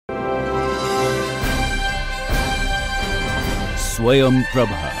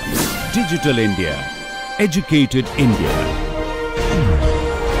SwayamPrabha. Digital India. Educated India.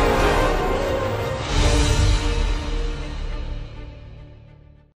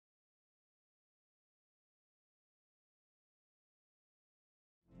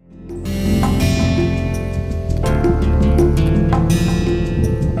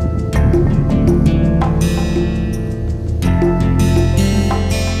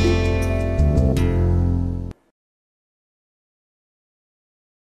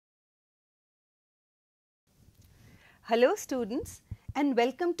 Hello students and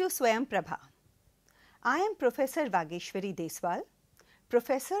welcome to Swayam Prabha. I am Professor Vageshwari Deswal,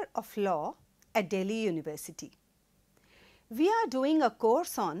 Professor of Law at Delhi University. We are doing a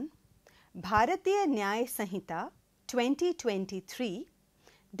course on Bharatiya Nyaya Sanhita 2023,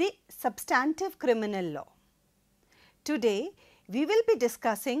 the Substantive Criminal Law. Today we will be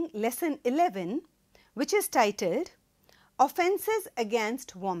discussing lesson 11, which is titled Offences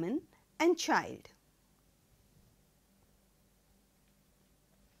against Woman and Child.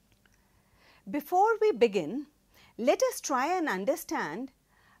 Before we begin, let us try and understand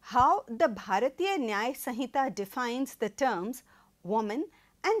how the Bharatiya Nyaya Sanhita defines the terms woman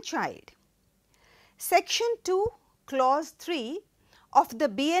and child. Section 2, clause 3 of the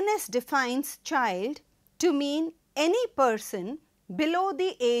BNS defines child to mean any person below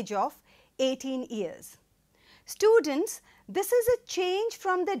the age of 18 years. Students, this is a change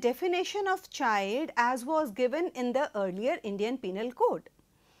from the definition of child as was given in the earlier Indian Penal Code.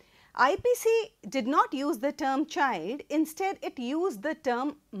 IPC did not use the term child, instead it used the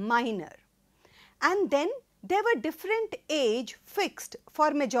term minor, and then there were different age fixed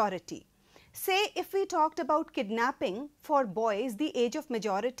for majority. Say if we talked about kidnapping, for boys the age of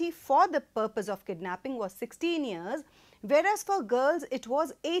majority for the purpose of kidnapping was 16 years, whereas for girls it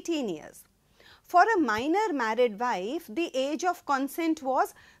was 18 years. For a minor married wife the age of consent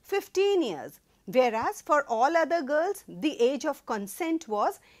was 15 years, whereas for all other girls the age of consent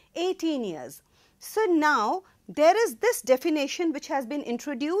was 18 years. So now there is this definition which has been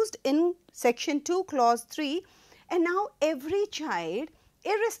introduced in section 2 clause 3, and now every child,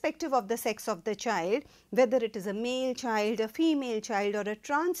 irrespective of the sex of the child, whether it is a male child, a female child or a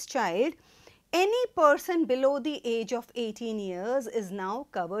trans child, any person below the age of 18 years is now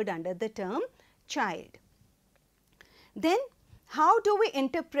covered under the term child. Then how do we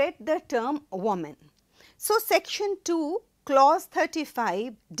interpret the term woman? So section 2 clause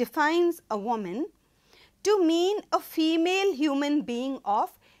 35 defines a woman to mean a female human being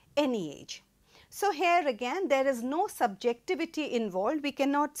of any age. So here again there is no subjectivity involved. We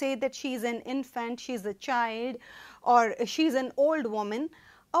cannot say that she is an infant, she is a child or she is an old woman.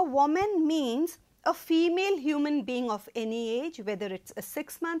 A woman means a female human being of any age, whether it is a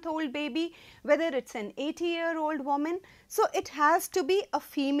 6-month-old baby, whether it is an 80-year-old woman. So it has to be a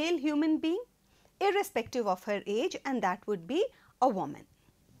female human being irrespective of her age, and that would be a woman.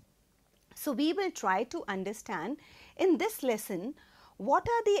 So we will try to understand in this lesson what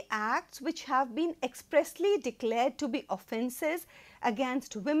are the acts which have been expressly declared to be offences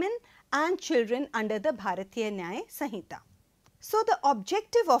against women and children under the Bharatiya Nyaya Sanhita. So the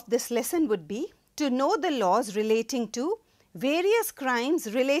objective of this lesson would be to know the laws relating to various crimes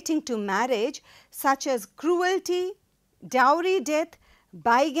relating to marriage, such as cruelty, dowry death,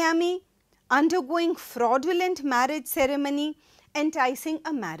 bigamy, undergoing fraudulent marriage ceremony, enticing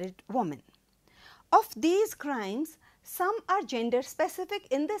a married woman. Of these crimes, some are gender specific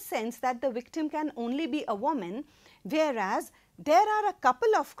in the sense that the victim can only be a woman, whereas there are a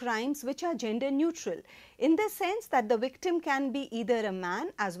couple of crimes which are gender neutral in the sense that the victim can be either a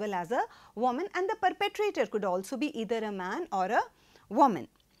man as well as a woman, and the perpetrator could also be either a man or a woman.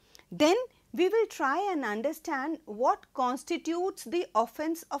 Then we will try and understand what constitutes the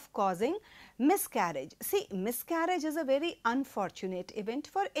offence of causing miscarriage. See, miscarriage is a very unfortunate event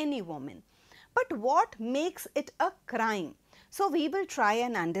for any woman, but what makes it a crime? So we will try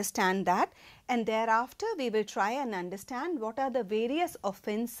and understand that, and thereafter we will try and understand what are the various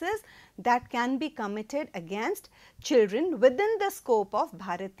offences that can be committed against children within the scope of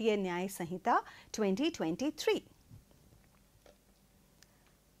Bharatiya Nyaya Sanhita 2023.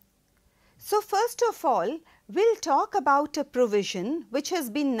 So first of all, we will talk about a provision which has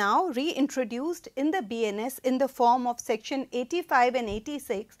been now reintroduced in the BNS in the form of section 85 and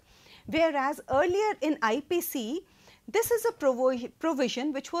 86, whereas earlier in IPC, this is a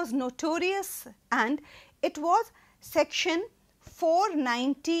provision which was notorious, and it was section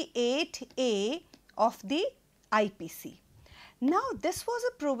 498A of the IPC. Now, this was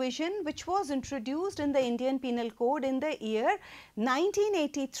a provision which was introduced in the Indian Penal Code in the year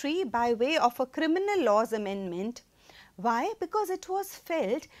 1983 by way of a criminal laws amendment, Why? Because it was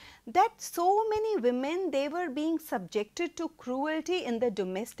felt that so many women, they were being subjected to cruelty in the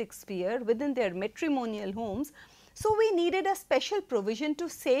domestic sphere within their matrimonial homes. So, we needed a special provision to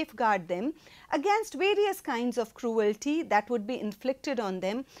safeguard them against various kinds of cruelty that would be inflicted on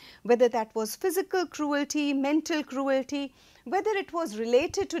them, whether that was physical cruelty, mental cruelty, whether it was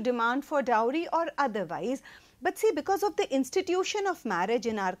related to demand for dowry or otherwise. But see, because of the institution of marriage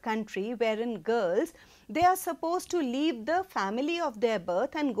in our country, wherein girls, they are supposed to leave the family of their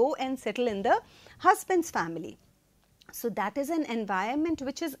birth and go and settle in the husband's family. So, that is an environment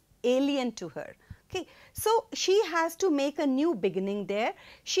which is alien to her. Okay. So, she has to make a new beginning there,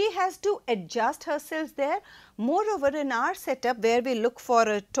 she has to adjust herself there. Moreover, in our setup where we look for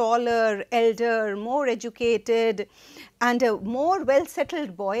a taller, elder, more educated and a more well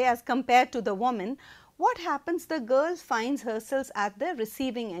settled boy as compared to the woman, what happens? The girl finds herself at the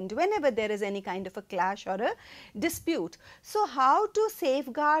receiving end whenever there is any kind of a clash or a dispute. So, how to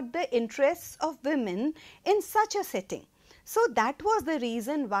safeguard the interests of women in such a setting? So, that was the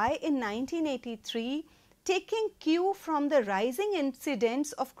reason why in 1983, taking cue from the rising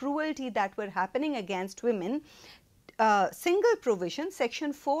incidents of cruelty that were happening against women, single provision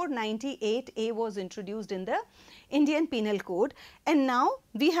section 498A was introduced in the Indian Penal Code, and now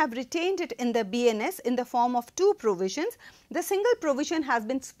we have retained it in the BNS in the form of two provisions. The single provision has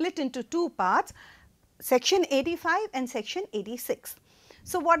been split into two parts, section 85 and section 86.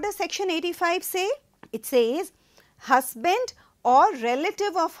 So, what does section 85 say? It says, husband or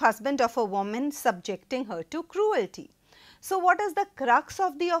relative of husband of a woman subjecting her to cruelty. So, what is the crux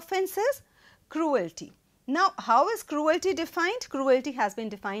of the offences? Cruelty. Now, how is cruelty defined? Cruelty has been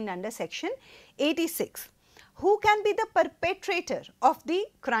defined under section 86. Who can be the perpetrator of the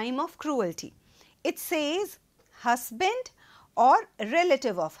crime of cruelty? It says husband or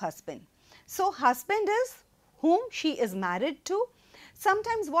relative of husband. So, husband is whom she is married to.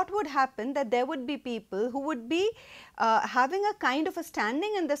 Sometimes what would happen, that there would be people who would be having a kind of a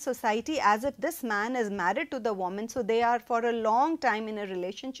standing in the society as if this man is married to the woman. So, they are for a long time in a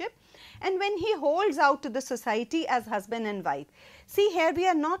relationship, and when he holds out to the society as husband and wife. See, here we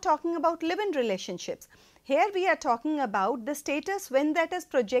are not talking about live-in relationships. Here we are talking about the status when that is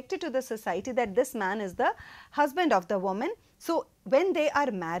projected to the society that this man is the husband of the woman. So, when they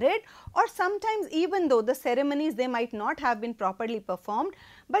are married, or sometimes even though the ceremonies they might not have been properly performed,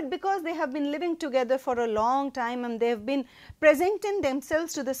 but because they have been living together for a long time and they have been presenting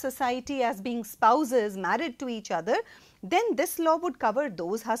themselves to the society as being spouses married to each other, then this law would cover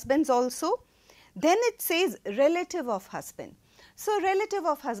those husbands also. Then it says relative of husband. So, relative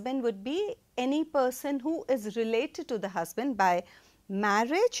of husband would be any person who is related to the husband by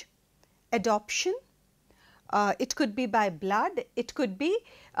marriage, adoption, it could be by blood, it could be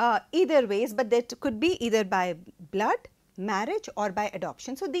either ways, but that could be either by blood, marriage or by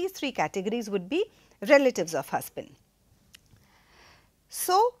adoption. So, these three categories would be relatives of husband.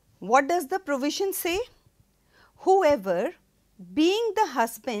 So, what does the provision say? Whoever being the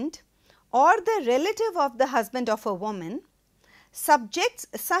husband or the relative of the husband of a woman subjects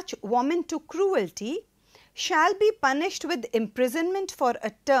such woman to cruelty shall be punished with imprisonment for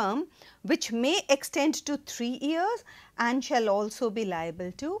a term which may extend to 3 years and shall also be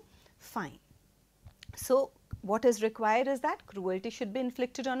liable to fine. So, what is required is that cruelty should be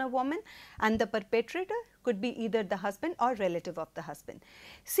inflicted on a woman and the perpetrator could be either the husband or relative of the husband.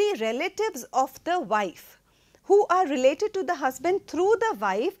 See, relatives of the wife who are related to the husband through the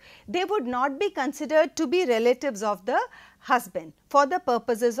wife, they would not be considered to be relatives of the husband for the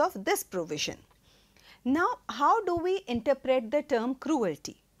purposes of this provision. Now, how do we interpret the term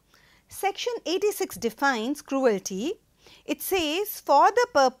cruelty? Section 86 defines cruelty. It says, for the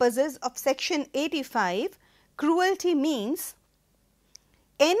purposes of section 85, cruelty means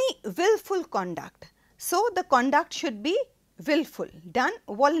any willful conduct. So, the conduct should be willful, done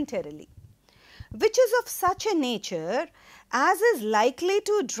voluntarily, which is of such a nature as is likely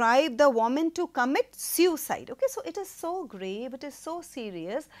to drive the woman to commit suicide. Okay, so it is so grave, it is so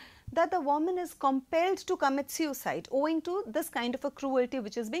serious that the woman is compelled to commit suicide owing to this kind of a cruelty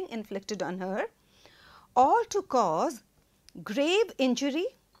which is being inflicted on her, or to cause grave injury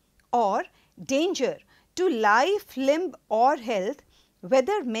or danger to life, limb or health,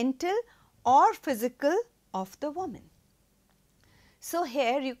 whether mental or physical, of the woman. So,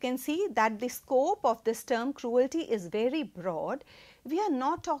 here you can see that the scope of this term cruelty is very broad. we are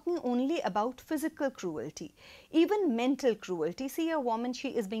not talking only about physical cruelty, even mental cruelty. See a woman, she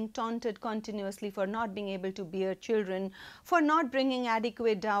is being taunted continuously for not being able to bear children, for not bringing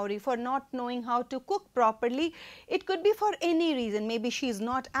adequate dowry, for not knowing how to cook properly. It could be for any reason. Maybe she is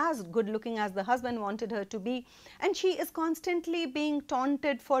not as good looking as the husband wanted her to be, and she is constantly being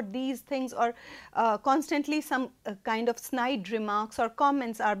taunted for these things, or constantly some kind of snide remarks or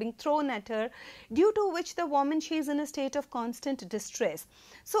comments are being thrown at her, due to which the woman, she is in a state of constant distress.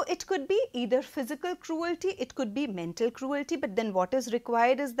 So it could be either physical cruelty, it could be mental cruelty, but then what is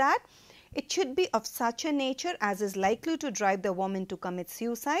required is that it should be of such a nature as is likely to drive the woman to commit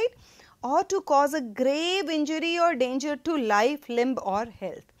suicide or to cause a grave injury or danger to life, limb or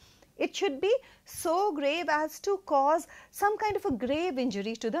health. It should be so grave as to cause some kind of a grave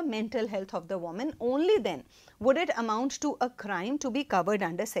injury to the mental health of the woman. Only then would it amount to a crime to be covered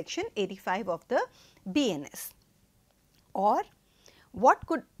under section 85 of the BNS. Or what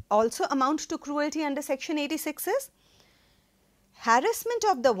could also amount to cruelty under section 86 is harassment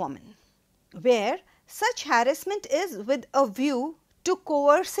of the woman, where such harassment is with a view to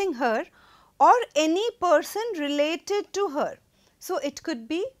coercing her or any person related to her. So it could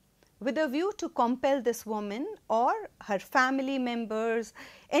be with a view to compel this woman or her family members,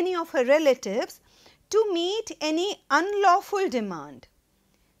 any of her relatives, to meet any unlawful demand.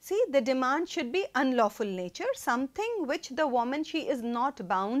 See, the demand should be unlawful nature, something which the woman, she is not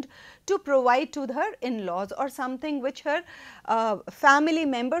bound to provide to her in-laws, or something which her family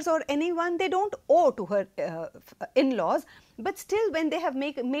members or anyone, they don't owe to her in-laws, but still when they have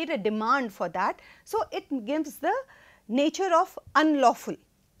made a demand for that, so it gives the nature of unlawful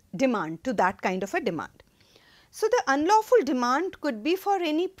demand to that kind of a demand. So the unlawful demand could be for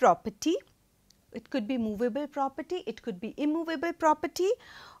any property, it could be movable property, it could be immovable property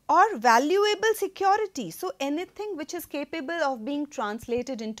or valuable security. So anything which is capable of being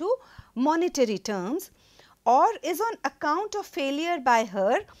translated into monetary terms, or is on account of failure by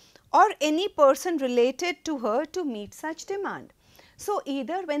her or any person related to her to meet such demand. So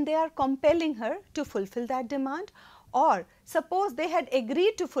either when they are compelling her to fulfill that demand, or suppose they had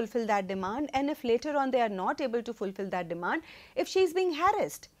agreed to fulfill that demand, and if later on they are not able to fulfill that demand, if she is being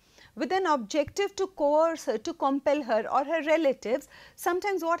harassed with an objective to coerce her, to compel her or her relatives.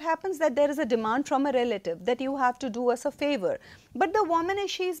 Sometimes what happens that there is a demand from a relative that you have to do us a favor, but the woman is,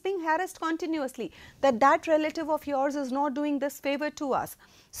 she is being harassed continuously that relative of yours is not doing this favor to us.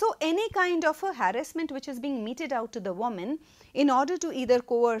 So any kind of a harassment which is being meted out to the woman in order to either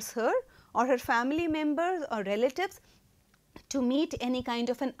coerce her or her family members or relatives to meet any kind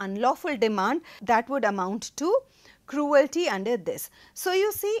of an unlawful demand, that would amount to cruelty under this. So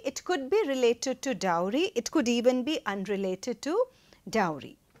you see, it could be related to dowry, it could even be unrelated to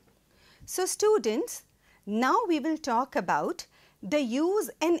dowry. So students, now we will talk about the use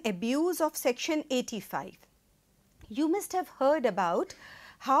and abuse of section 85. You must have heard about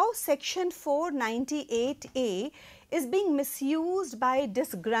how section 498A is being misused by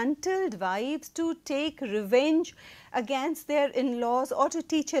disgruntled wives to take revenge against their in-laws or to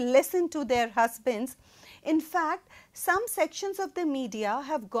teach a lesson to their husbands. In fact, some sections of the media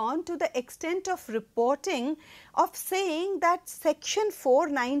have gone to the extent of reporting, of saying that section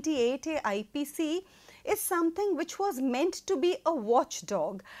 498A IPC is something which was meant to be a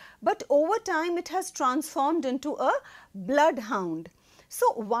watchdog, but over time it has transformed into a bloodhound.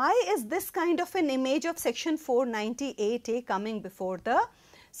 So why is this kind of an image of section 498A coming before the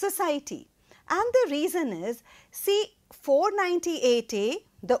society? And the reason is, see, 498A,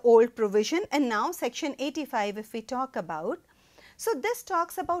 the old provision, and now section 85 if we talk about. So this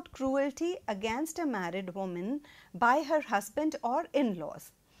talks about cruelty against a married woman by her husband or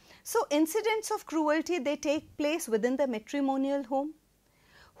in-laws. So incidents of cruelty, they take place within the matrimonial home.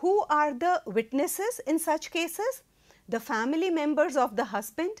 Who are the witnesses in such cases? The family members of the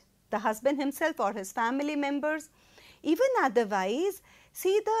husband himself or his family members. Even otherwise,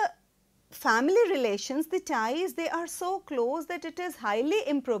 see, the family relations, the ties, they are so close that it is highly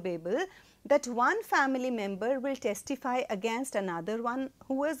improbable that one family member will testify against another one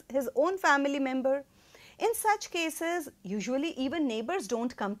who is his own family member. In such cases, usually even neighbors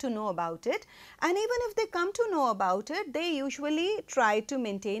don't come to know about it, and even if they come to know about it, they usually try to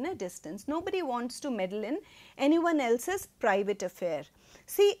maintain a distance. Nobody wants to meddle in anyone else's private affair.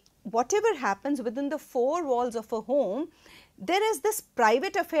 See, whatever happens within the four walls of a home, there is this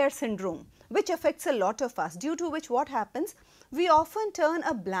private affair syndrome which affects a lot of us, due to which what happens, we often turn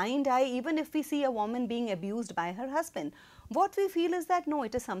a blind eye even if we see a woman being abused by her husband. What we feel is that no,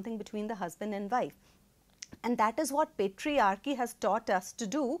 it is something between the husband and wife. And that is what patriarchy has taught us to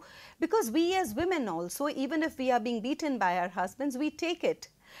do, because we as women also, even if we are being beaten by our husbands, we take it.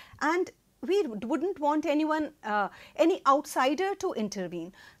 And we wouldn't want anyone, any outsider to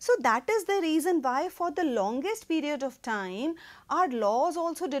intervene. So that is the reason why for the longest period of time, our laws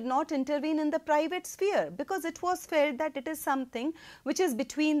also did not intervene in the private sphere, because it was felt that it is something which is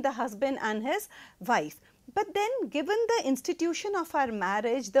between the husband and his wife. But then, given the institution of our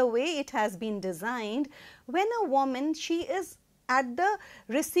marriage, the way it has been designed, when a woman, she is at the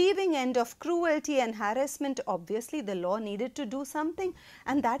receiving end of cruelty and harassment, obviously the law needed to do something,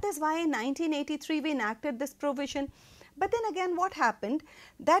 and that is why in 1983 we enacted this provision. But then again, what happened,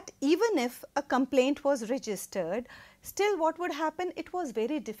 that even if a complaint was registered, still what would happen, it was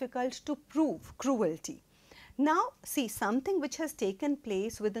very difficult to prove cruelty. Now see, something which has taken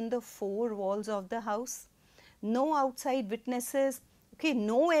place within the four walls of the house, no outside witnesses, okay,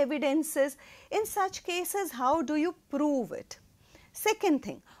 no evidences. In such cases, how do you prove it? Second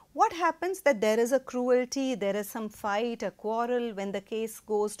thing, what happens that there is a cruelty, there is some fight, a quarrel, when the case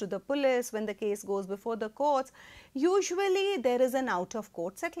goes to the police, when the case goes before the courts, usually there is an out of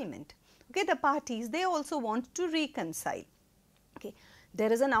court settlement. Okay, the parties, they also want to reconcile. Okay,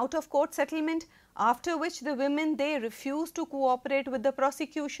 there is an out of court settlement, after which the women, they refuse to cooperate with the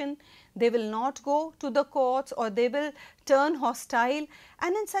prosecution, they will not go to the courts, or they will turn hostile,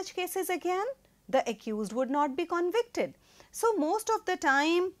 and in such cases again the accused would not be convicted. So most of the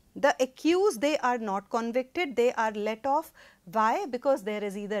time the accused, they are not convicted, they are let off. Why? Because there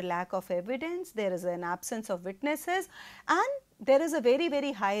is either lack of evidence, there is an absence of witnesses, and there is a very,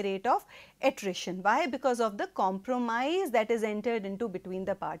 very high rate of attrition. Why? Because of the compromise that is entered into between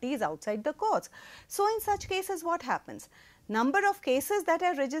the parties outside the courts. So in such cases, what happens? Number of cases that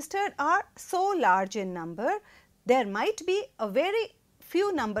are registered are so large in number, there might be a very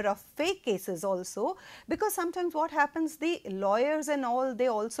few number of fake cases also, because sometimes what happens, the lawyers and all, they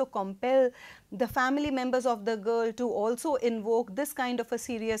also compel the family members of the girl to also invoke this kind of a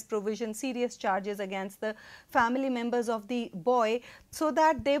serious provision, serious charges against the family members of the boy, so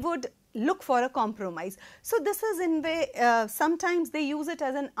that they would look for a compromise. So this is in way, sometimes they use it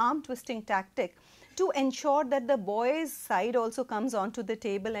as an arm twisting tactic to ensure that the boy's side also comes onto the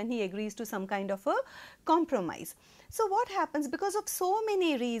table and he agrees to some kind of a compromise. So what happens, because of so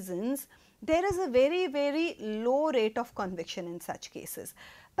many reasons, there is a very, very low rate of conviction in such cases.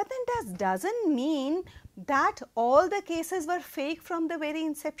 But then that doesn't mean that all the cases were fake from the very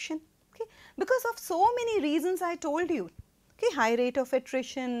inception, okay? Because of so many reasons I told you, okay, high rate of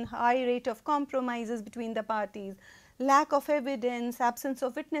attrition, high rate of compromises between the parties, lack of evidence, absence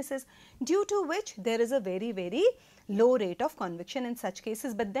of witnesses, due to which there is a very, very low rate of conviction in such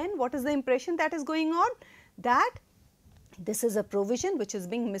cases. But then what is the impression that is going on? That this is a provision which is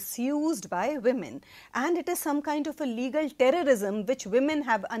being misused by women, and it is some kind of a legal terrorism which women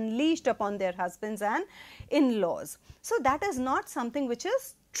have unleashed upon their husbands and in-laws. So that is not something which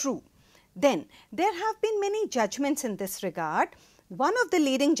is true. Then there have been many judgments in this regard. One of the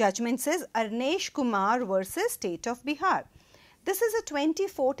leading judgments is Arnesh Kumar versus State of Bihar. This is a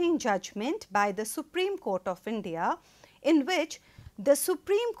 2014 judgment by the Supreme Court of India, in which the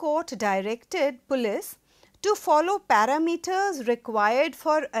Supreme Court directed police to follow parameters required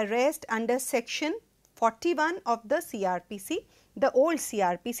for arrest under section 41 of the CRPC, the old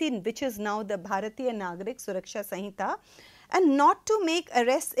CRPC, which is now the Bharatiya Nagarik Suraksha Sanhita, and not to make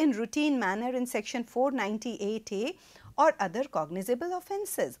arrests in routine manner in section 498A or other cognizable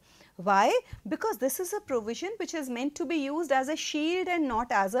offences. Why? Because this is a provision which is meant to be used as a shield and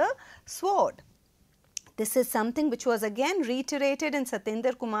not as a sword. This is something which was again reiterated in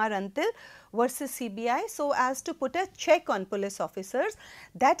Satyendra Kumar Antil versus CBI, so as to put a check on police officers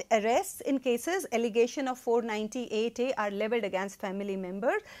that arrests in cases allegation of 498A are levelled against family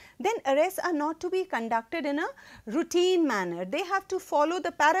members, then arrests are not to be conducted in a routine manner. They have to follow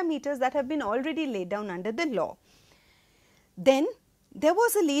the parameters that have been already laid down under the law. Then there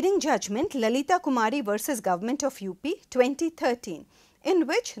was a leading judgment, Lalita Kumari versus Government of UP 2013, in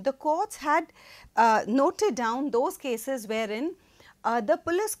which the courts had noted down those cases wherein the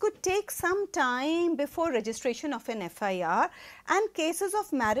police could take some time before registration of an FIR, and cases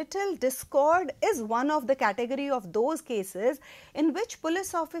of marital discord is one of the category of those cases in which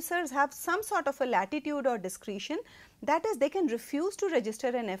police officers have some sort of a latitude or discretion, that is, they can refuse to register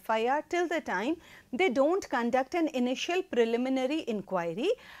an FIR till the time they don't conduct an initial preliminary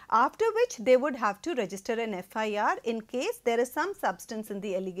inquiry, after which they would have to register an FIR in case there is some substance in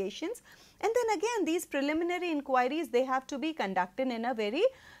the allegations And then again, these preliminary inquiries, they have to be conducted in a very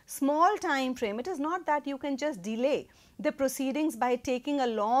small time frame. It is not that you can just delay the proceedings by taking a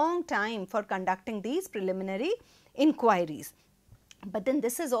long time for conducting these preliminary inquiries. But then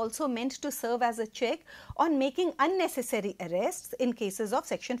this is also meant to serve as a check on making unnecessary arrests in cases of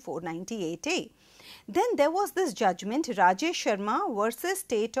section 498A. Then there was this judgment, Rajesh Sharma versus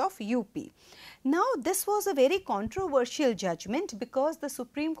State of UP. Now this was a very controversial judgment because the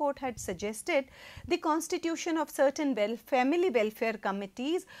Supreme Court had suggested the constitution of certain family welfare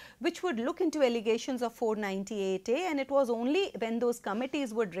committees which would look into allegations of 498A, and it was only when those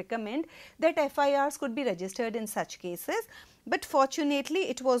committees would recommend that FIRs could be registered in such cases. But fortunately,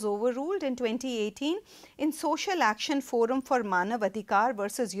 it was overruled in 2018 in Social Action Forum for Manav Adhikar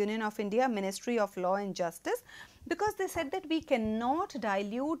versus Union of India, Ministry of Law and Justice, because they said that we cannot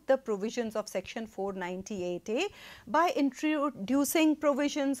dilute the provisions of section 498A by introducing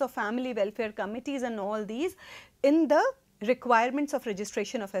provisions of family welfare committees and all these in the requirements of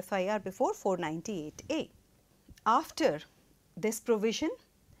registration of FIR before 498A. After this provision,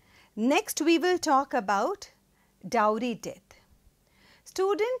 next we will talk about dowry death.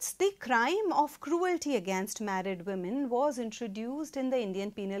 Students, the crime of cruelty against married women was introduced in the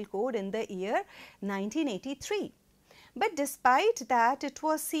Indian Penal Code in the year 1983. But despite that, it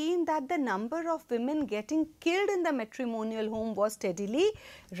was seen that the number of women getting killed in the matrimonial home was steadily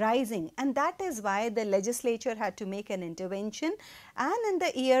rising, and that is why the legislature had to make an intervention, and in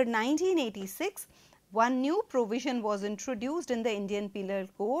the year 1986, one new provision was introduced in the Indian Penal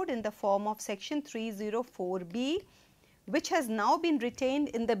Code in the form of section 304B, which has now been retained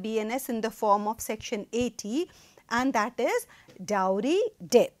in the BNS in the form of section 80, and that is dowry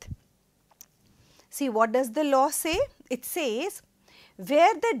death. See, what does the law say? It says,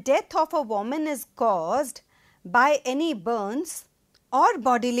 where the death of a woman is caused by any burns or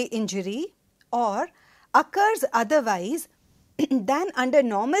bodily injury or occurs otherwise than under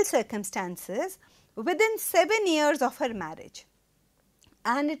normal circumstances within 7 years of her marriage,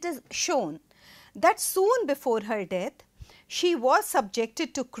 and it is shown that soon before her death, she was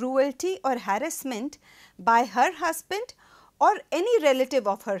subjected to cruelty or harassment by her husband or any relative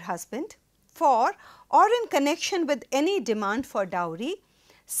of her husband for or in connection with any demand for dowry,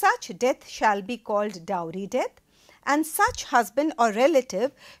 such death shall be called dowry death, and such husband or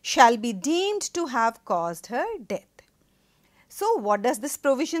relative shall be deemed to have caused her death. So, what does this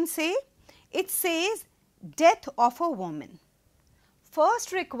provision say? It says death of a woman.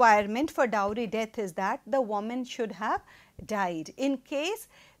 First requirement for dowry death is that the woman should have died. In case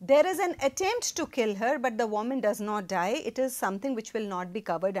there is an attempt to kill her but the woman does not die, it is something which will not be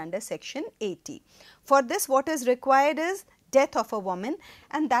covered under section 80. For this, what is required is death of a woman,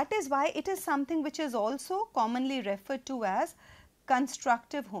 and that is why it is something which is also commonly referred to as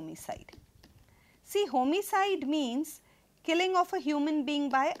constructive homicide. See, homicide means killing of a human being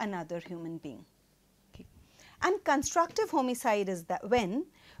by another human being. And constructive homicide is that when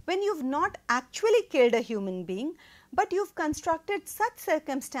you have not actually killed a human being, but you have constructed such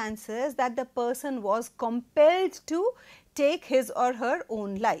circumstances that the person was compelled to take his or her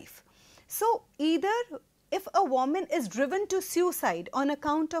own life. So, either if a woman is driven to suicide on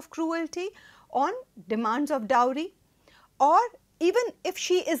account of cruelty, on demands of dowry, or even if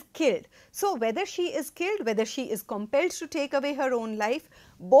she is killed. So, whether she is killed, whether she is compelled to take away her own life,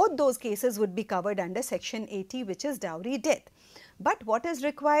 both those cases would be covered under section 80, which is dowry death. But what is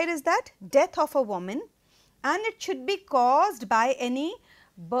required is that death of a woman, and it should be caused by any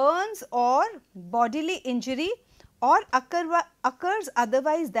burns or bodily injury or occurs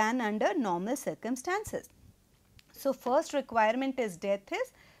otherwise than under normal circumstances. So, first requirement is death,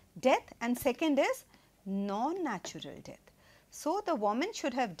 and second is non-natural death. So, the woman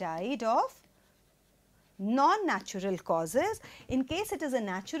should have died of non-natural causes. In case it is a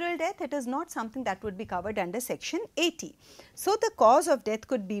natural death, it is not something that would be covered under section 80. So, the cause of death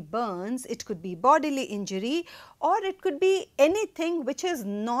could be burns, it could be bodily injury, or it could be anything which is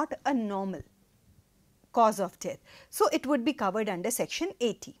not a normal cause of death. So, it would be covered under section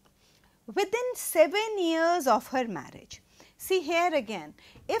 80. Within 7 years of her marriage. See, here again,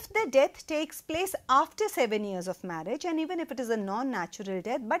 if the death takes place after 7 years of marriage, and even if it is a non-natural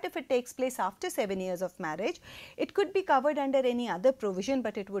death, but if it takes place after 7 years of marriage, it could be covered under any other provision,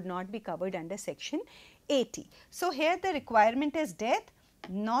 but it would not be covered under section 80. So, here the requirement is death,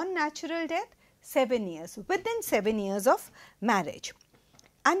 non-natural death, 7 years, within 7 years of marriage.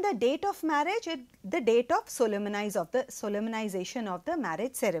 And the date of marriage, the date of solemnization of the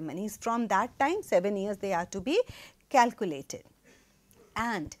marriage ceremonies. From that time, 7 years they are to be calculated.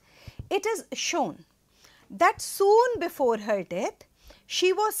 And it is shown that soon before her death,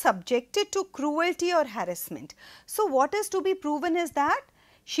 she was subjected to cruelty or harassment. So, what is to be proven is that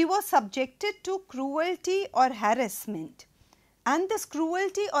she was subjected to cruelty or harassment, and this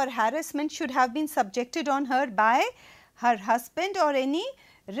cruelty or harassment should have been subjected on her by her husband or any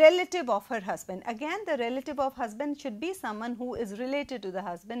relative of her husband. Again, the relative of husband should be someone who is related to the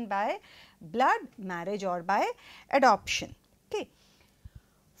husband by blood, marriage or by adoption. Okay.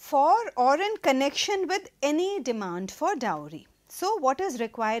 For or in connection with any demand for dowry. So, what is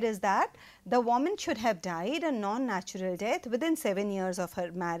required is that the woman should have died a non-natural death within 7 years of her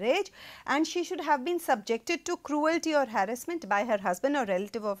marriage, and she should have been subjected to cruelty or harassment by her husband or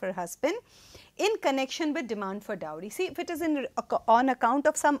relative of her husband in connection with demand for dowry. See, if it is on account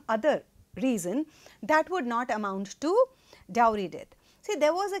of some other reason, that would not amount to dowry death. See,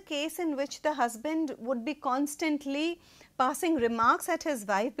 there was a case in which the husband would be constantly passing remarks at his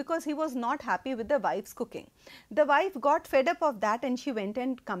wife because he was not happy with the wife's cooking. The wife got fed up of that and she went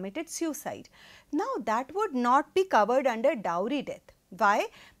and committed suicide. Now, that would not be covered under dowry death. Why?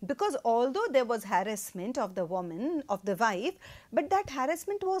 Because although there was harassment of the woman, of the wife, but that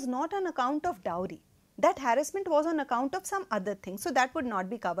harassment was not on account of dowry. That harassment was on account of some other thing. So, that would not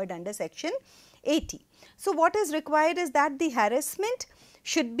be covered under section 80. So, what is required is that the harassment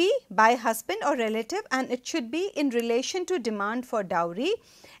should be by husband or relative, and it should be in relation to demand for dowry.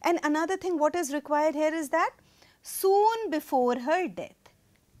 And another thing what is required here is that soon before her death.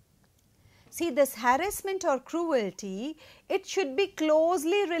 See, this harassment or cruelty, it should be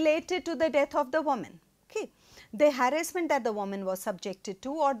closely related to the death of the woman. Okay. The harassment that the woman was subjected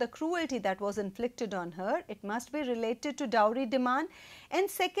to or the cruelty that was inflicted on her, it must be related to dowry demand. And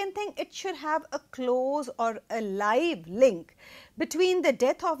second thing, it should have a close or a live link between the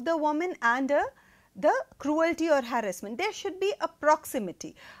death of the woman and the cruelty or harassment. There should be a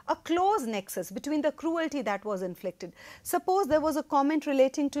proximity, a close nexus between the cruelty that was inflicted. Suppose there was a comment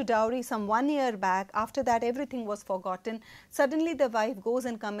relating to dowry some 1 year back, after that everything was forgotten, suddenly the wife goes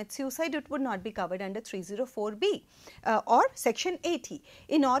and commits suicide, it would not be covered under 304B or section 80.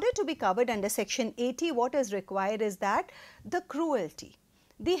 In order to be covered under section 80, what is required is that the cruelty,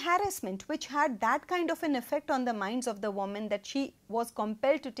 the harassment which had that kind of an effect on the minds of the woman that she was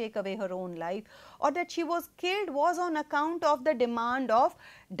compelled to take away her own life or that she was killed was on account of the demand of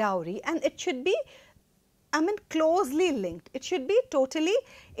dowry, and it should be, closely linked. It should be totally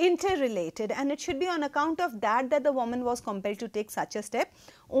interrelated, and it should be on account of that the woman was compelled to take such a step.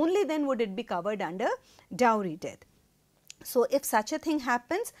 Only then would it be covered under dowry death. So, if such a thing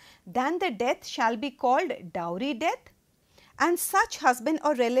happens, then the death shall be called dowry death, and such husband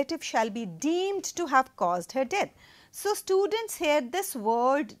or relative shall be deemed to have caused her death. So, students, here this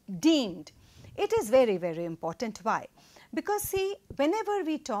word deemed, it is very, very important. Why? Because see, whenever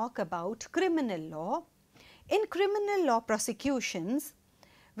we talk about criminal law, in criminal law prosecutions,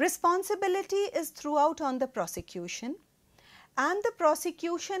 responsibility is throughout on the prosecution, and the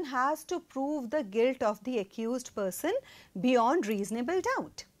prosecution has to prove the guilt of the accused person beyond reasonable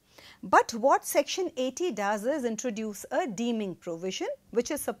doubt. But what section 80 does is introduce a deeming provision,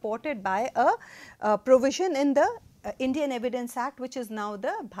 which is supported by a provision in the Indian Evidence Act, which is now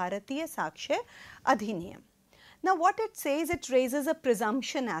the Bharatiya Sakshya Adhiniyam. Now, what it says, it raises a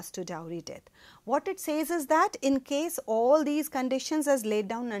presumption as to dowry death. What it says is that in case all these conditions as laid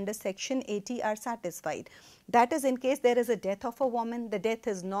down under section 80 are satisfied, that is, in case there is a death of a woman, the death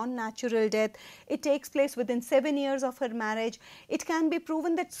is non-natural death, it takes place within 7 years of her marriage, it can be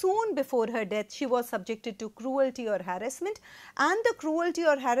proven that soon before her death she was subjected to cruelty or harassment, and the cruelty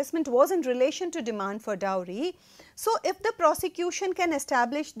or harassment was in relation to demand for dowry. So, if the prosecution can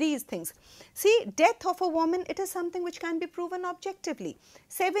establish these things, see, death of a woman, it is something which can be proven objectively.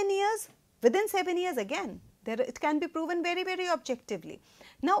 7 years, within 7 years again, it can be proven very, very objectively.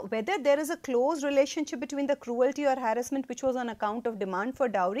 Now, whether there is a close relationship between the cruelty or harassment which was on account of demand for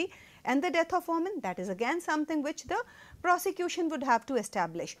dowry and the death of woman, that is again something which the prosecution would have to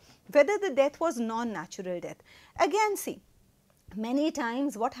establish. Whether the death was non-natural death. Again, see, many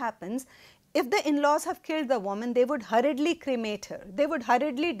times what happens, if the in-laws have killed the woman, they would hurriedly cremate her. They would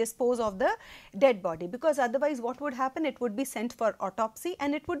hurriedly dispose of the dead body, because otherwise what would happen? It would be sent for autopsy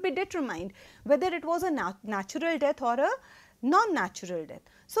and it would be determined whether it was a natural death or a non-natural death.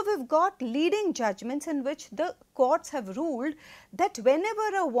 So, we have got leading judgments in which the courts have ruled that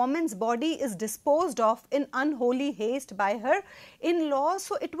whenever a woman's body is disposed of in unholy haste by her in-laws,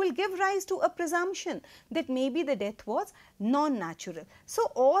 so it will give rise to a presumption that maybe the death was non-natural.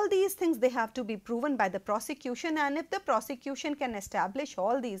 So, all these things, they have to be proven by the prosecution, and if the prosecution can establish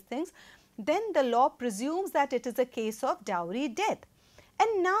all these things, then the law presumes that it is a case of dowry death.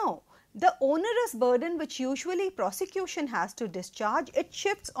 And now, the onerous burden which usually prosecution has to discharge, it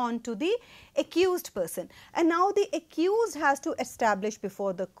shifts on to the accused person. And now the accused has to establish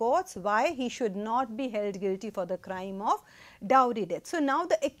before the courts why he should not be held guilty for the crime of dowry death. So now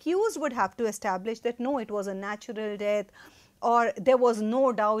the accused would have to establish that no, it was a natural death, or there was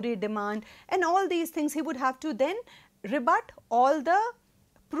no dowry demand, and all these things he would have to then rebut all the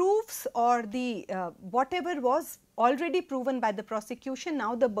proofs or the whatever was already proven by the prosecution.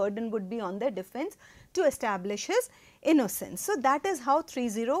 Now the burden would be on the defense to establish his innocence. So that is how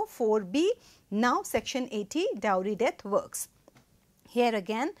 304B, now section 80 dowry death works. Here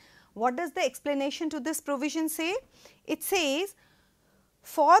again, what does the explanation to this provision say? It says,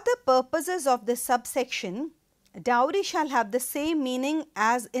 for the purposes of this subsection, dowry shall have the same meaning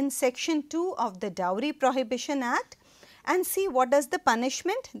as in section 2 of the Dowry Prohibition Act. And see what is the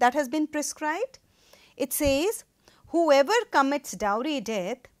punishment that has been prescribed. It says, whoever commits dowry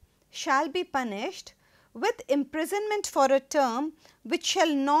death shall be punished with imprisonment for a term which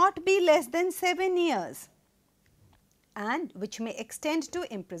shall not be less than 7 years and which may extend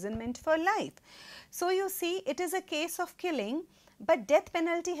to imprisonment for life. So you see, it is a case of killing, but death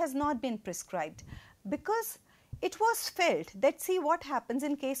penalty has not been prescribed, because it was felt that, see what happens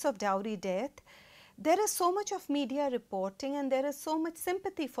in case of dowry death, there is so much of media reporting and there is so much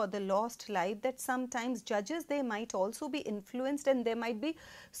sympathy for the lost life that sometimes judges, they might also be influenced, and there might be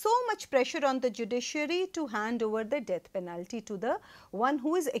so much pressure on the judiciary to hand over the death penalty to the one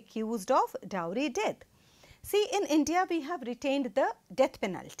who is accused of dowry death. See, in India we have retained the death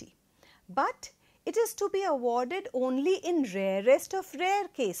penalty, but it is to be awarded only in rarest of rare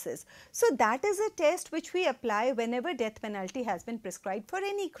cases. So that is a test which we apply whenever death penalty has been prescribed for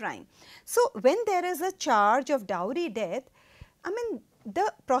any crime. So when there is a charge of dowry death, I mean,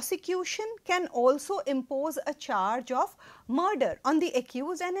 the prosecution can also impose a charge of murder on the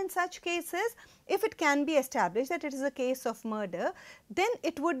accused, and in such cases, if it can be established that it is a case of murder, then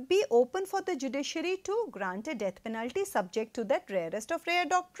it would be open for the judiciary to grant a death penalty subject to that rarest of rare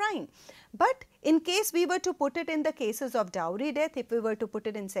doctrine. But in case we were to put it in the cases of dowry death, if we were to put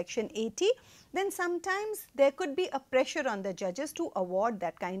it in section 80, then sometimes there could be a pressure on the judges to award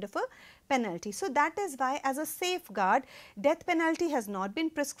that kind of a penalty. So that is why, as a safeguard, death penalty has not been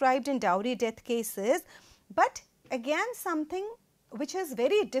prescribed in dowry death cases, but again something which is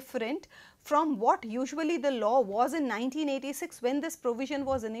very different from what usually the law was in 1986 when this provision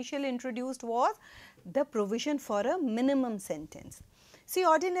was initially introduced, was the provision for a minimum sentence. See,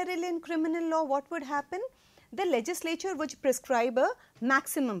 ordinarily in criminal law what would happen? The legislature would prescribe a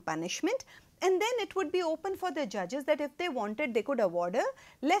maximum punishment, and then it would be open for the judges that if they wanted they could award a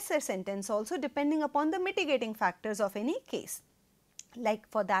lesser sentence also, depending upon the mitigating factors of any case. Like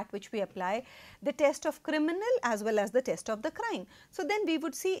for that which we apply the test of criminal as well as the test of the crime. So then we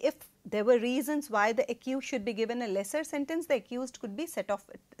would see if there were reasons why the accused should be given a lesser sentence, the accused could be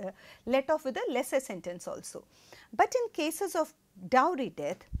let off with a lesser sentence also. But in cases of dowry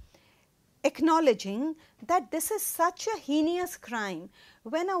death, acknowledging that this is such a heinous crime,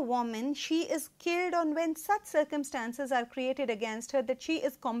 when a woman, she is killed, or when such circumstances are created against her that she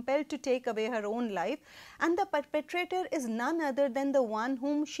is compelled to take away her own life, and the perpetrator is none other than the one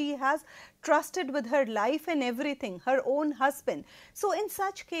whom she has trusted with her life and everything, her own husband. So in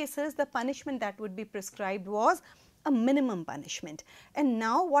such cases the punishment that would be prescribed was a minimum punishment. And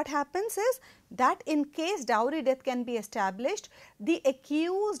now what happens is that in case dowry death can be established, the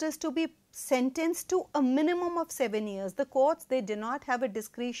accused is to be sentenced to a minimum of 7 years. The courts, they do not have a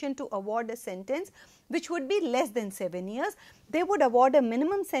discretion to award a sentence which would be less than 7 years. They would award a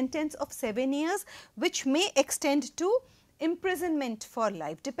minimum sentence of 7 years which may extend to imprisonment for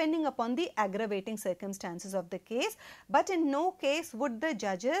life depending upon the aggravating circumstances of the case, but in no case would the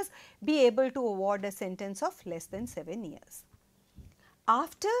judges be able to award a sentence of less than 7 years.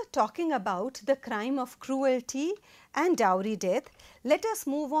 After talking about the crime of cruelty and dowry death, let us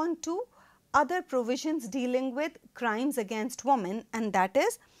move on to other provisions dealing with crimes against women, and that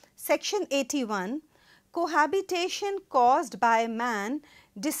is section 81, cohabitation caused by man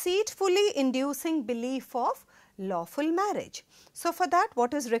deceitfully inducing belief of lawful marriage. So for that,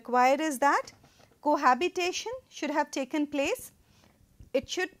 what is required is that cohabitation should have taken place. It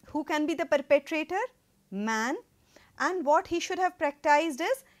should, who can be the perpetrator? Man. And what he should have practiced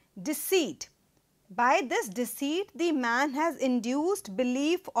is deceit. By this deceit, the man has induced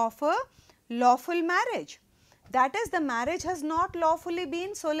belief of a lawful marriage. That is, the marriage has not lawfully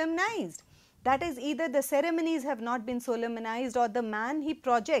been solemnized. That is, either the ceremonies have not been solemnized, or the man, he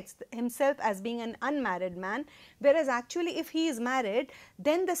projects himself as being an unmarried man, whereas actually if he is married,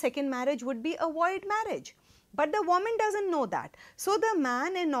 then the second marriage would be a void marriage. But the woman doesn't know that. So the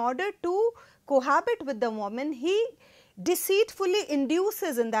man, in order to cohabit with the woman, he deceitfully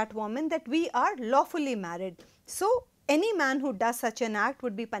induces in that woman that we are lawfully married. So any man who does such an act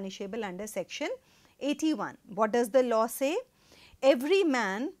would be punishable under section 81. What does the law say? Every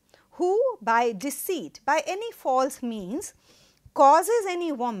man who by deceit, by any false means, causes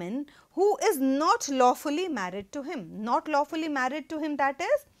any woman who is not lawfully married to him. Not lawfully married to him, that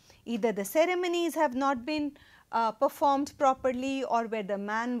is, either the ceremonies have not been performed properly, or where the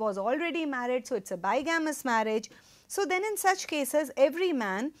man was already married, so it is a bigamous marriage. So then in such cases, every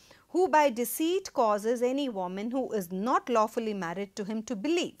man who by deceit causes any woman who is not lawfully married to him to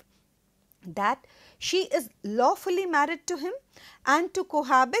believe that she is lawfully married to him and to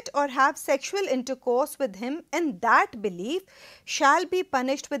cohabit or have sexual intercourse with him in that belief shall be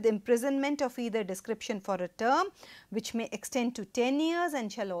punished with imprisonment of either description for a term which may extend to 10 years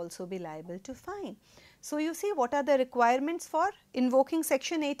and shall also be liable to fine. So you see, what are the requirements for invoking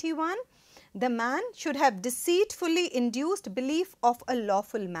section 81? The man should have deceitfully induced belief of a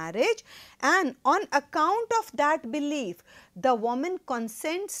lawful marriage, and on account of that belief the woman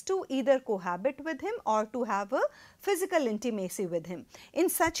consents to either cohabit with him or to have a physical intimacy with him. In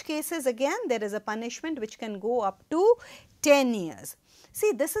such cases again there is a punishment which can go up to 10 years.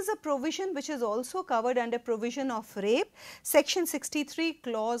 See, this is a provision which is also covered under provision of rape, section 63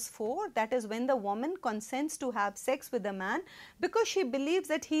 clause 4, that is when the woman consents to have sex with a man because she believes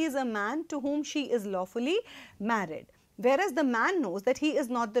that he is a man to whom she is lawfully married, whereas the man knows that he is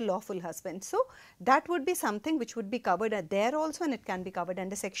not the lawful husband. So that would be something which would be covered there also, and it can be covered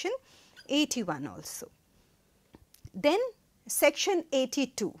under section 81 also. Then section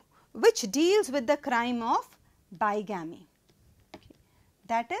 82, which deals with the crime of bigamy,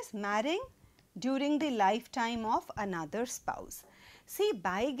 that is marrying during the lifetime of another spouse. See,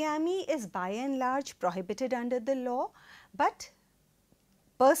 bigamy is by and large prohibited under the law, but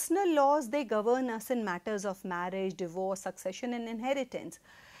personal laws, they govern us in matters of marriage, divorce, succession and inheritance.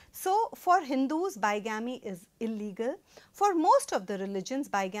 So for Hindus, bigamy is illegal. For most of the religions,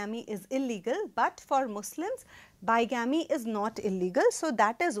 bigamy is illegal, but for Muslims, bigamy is not illegal. So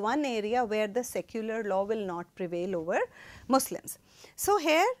that is one area where the secular law will not prevail over Muslims. So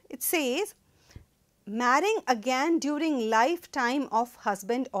here it says marrying again during lifetime of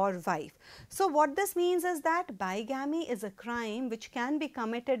husband or wife. So what this means is that bigamy is a crime which can be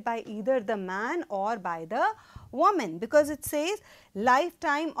committed by either the man or by the woman, because it says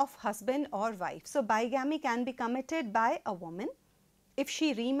lifetime of husband or wife. So bigamy can be committed by a woman if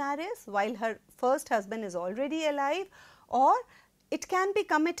she remarries while her first husband is already alive, or it can be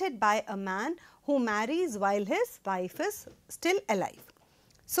committed by a man who marries while his wife is still alive.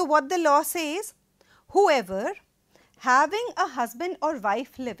 So what the law says, whoever having a husband or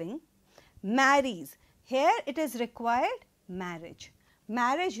wife living marries, here it is required marriage.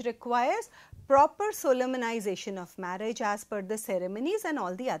 Marriage requires proper solemnization of marriage as per the ceremonies and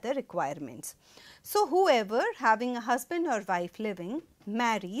all the other requirements. So whoever having a husband or wife living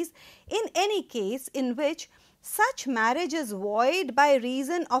marries in any case in which such marriage is void by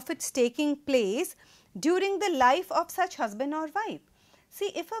reason of its taking place during the life of such husband or wife.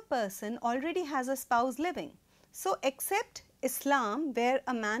 See, if a person already has a spouse living, so except Islam where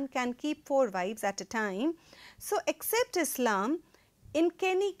a man can keep 4 wives at a time, so except Islam, in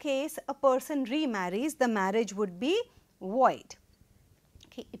any case a person remarries, the marriage would be void.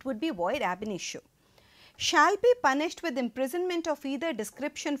 Okay, it would be void ab initio. Shall be punished with imprisonment of either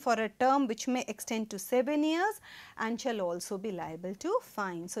description for a term which may extend to 7 years and shall also be liable to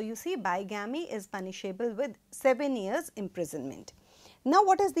fine. So you see, bigamy is punishable with 7 years imprisonment. Now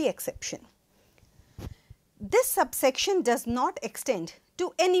what is the exception? This subsection does not extend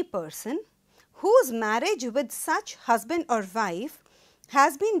to any person whose marriage with such husband or wife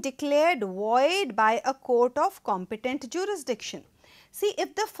has been declared void by a court of competent jurisdiction. See,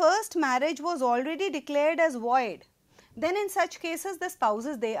 if the first marriage was already declared as void, then in such cases the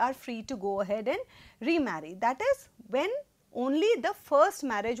spouses, they are free to go ahead and remarry. That is when only the first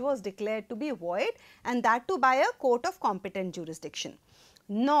marriage was declared to be void, and that too by a court of competent jurisdiction.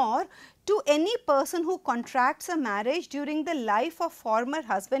 Nor to any person who contracts a marriage during the life of former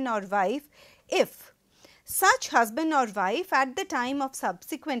husband or wife, if such husband or wife at the time of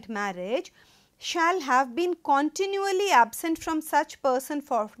subsequent marriage shall have been continually absent from such person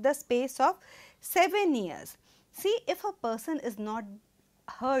for the space of 7 years. See, if a person is not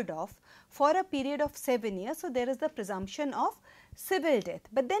heard of for a period of 7 years, so there is the presumption of civil death.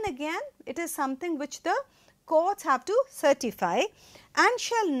 But then again, it is something which the courts have to certify, and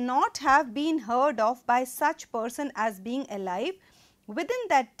shall not have been heard of by such person as being alive within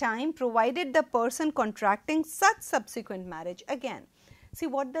that time, provided the person contracting such subsequent marriage. Again, see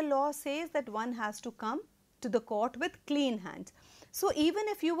what the law says, that one has to come to the court with clean hands. So, even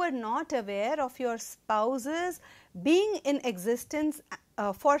if you were not aware of your spouse's being in existence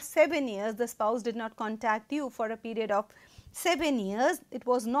for 7 years, the spouse did not contact you for a period of 7 years, it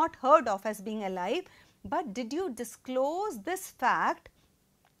was not heard of as being alive, but did you disclose this fact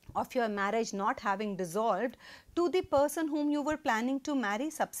of your marriage not having dissolved to the person whom you were planning to marry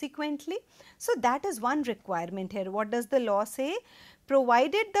subsequently? So, that is one requirement here. What does the law say?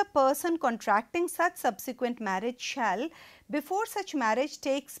 Provided the person contracting such subsequent marriage shall, before such marriage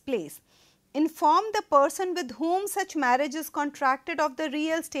takes place, inform the person with whom such marriage is contracted of the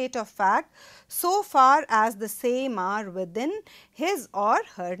real state of fact, so far as the same are within his or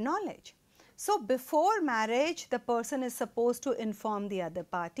her knowledge. So, before marriage, the person is supposed to inform the other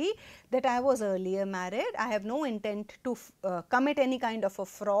party that I was earlier married, I have no intent to commit any kind of a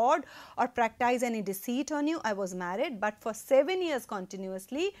fraud or practice any deceit on you, I was married, but for 7 years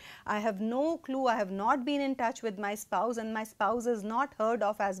continuously, I have no clue, I have not been in touch with my spouse, and my spouse is not heard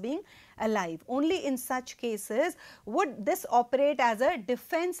of as being alive. Only in such cases would this operate as a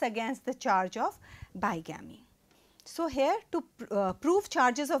defense against the charge of bigamy. So, here to prove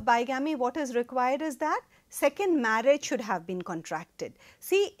charges of bigamy, what is required is that second marriage should have been contracted.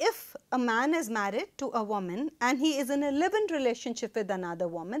 See, if a man is married to a woman and he is in a live-in relationship with another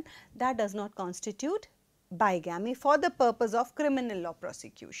woman, that does not constitute bigamy for the purpose of criminal law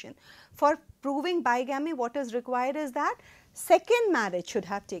prosecution. For proving bigamy, what is required is that second marriage should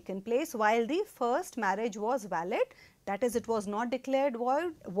have taken place while the first marriage was valid, that is, it was not declared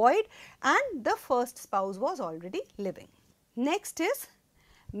void and the first spouse was already living. Next is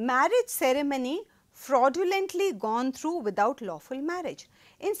marriage ceremony fraudulently gone through without lawful marriage.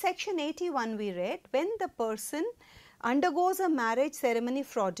 In section 81 we read, when the person undergoes a marriage ceremony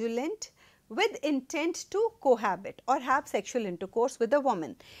fraudulent with intent to cohabit or have sexual intercourse with a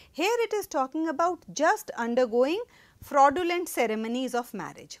woman. Here it is talking about just undergoing fraudulent ceremonies of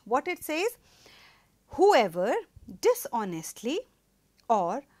marriage. What it says? Whoever dishonestly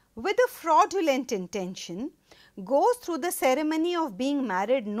or with a fraudulent intention goes through the ceremony of being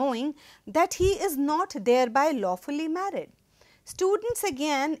married knowing that he is not thereby lawfully married. Students,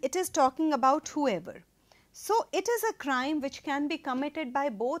 again it is talking about whoever. So, it is a crime which can be committed by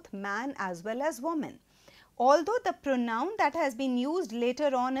both man as well as woman. Although the pronoun that has been used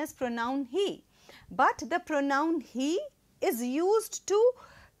later on is pronoun he, but the pronoun he is used to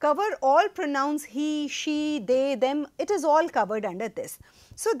cover all pronouns he, she, they, them, it is all covered under this.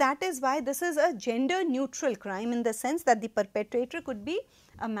 So, that is why this is a gender neutral crime in the sense that the perpetrator could be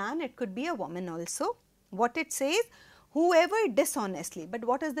a man, it could be a woman also. What it says? Whoever dishonestly, but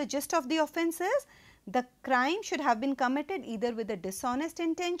what is the gist of the offences? The crime should have been committed either with a dishonest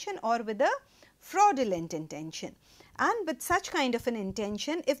intention or with a fraudulent intention. And with such kind of an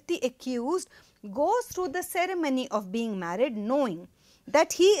intention, if the accused goes through the ceremony of being married knowing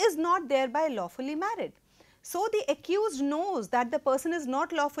that he is not thereby lawfully married. So, the accused knows that the person is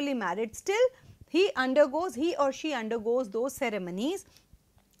not lawfully married, still he or she undergoes those ceremonies.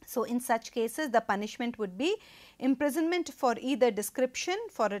 So, in such cases the punishment would be imprisonment for either description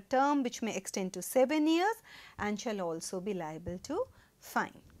for a term which may extend to 7 years and shall also be liable to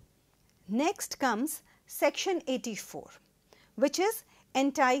fine. Next comes section 84, which is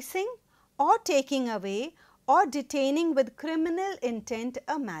enticing or taking away or detaining with criminal intent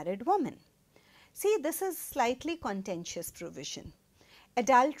a married woman. See, this is slightly contentious provision.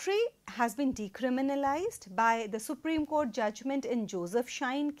 Adultery has been decriminalized by the Supreme Court judgment in Joseph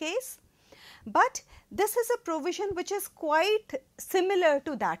Shine case, but this is a provision which is quite similar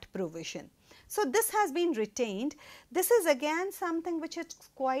to that provision. So, this has been retained. This is again something which is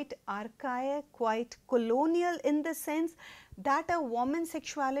quite archaic, quite colonial in the sense that a woman's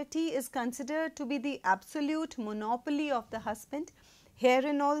sexuality is considered to be the absolute monopoly of the husband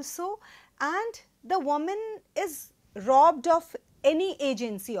herein also, and the woman is robbed of any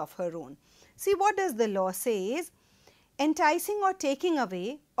agency of her own. See, what does the law say is enticing or taking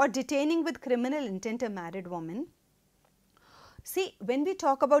away or detaining with criminal intent a married woman. See, when we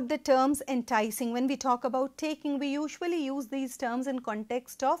talk about the terms enticing, when we talk about taking, we usually use these terms in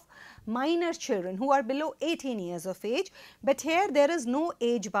context of minor children who are below 18 years of age, but here there is no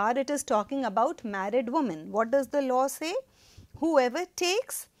age bar, it is talking about married women. What does the law say? Whoever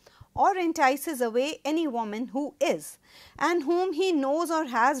takes or entices away any woman who is and whom he knows or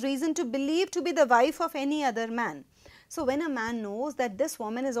has reason to believe to be the wife of any other man. So, when a man knows that this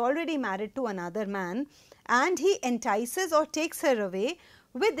woman is already married to another man and he entices or takes her away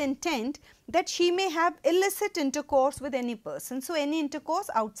with intent that she may have illicit intercourse with any person. So, any intercourse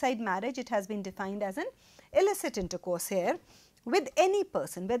outside marriage, it has been defined as an illicit intercourse here, with any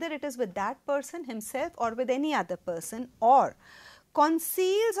person, whether it is with that person himself or with any other person, or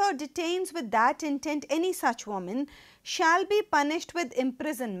conceals or detains with that intent any such woman, shall be punished with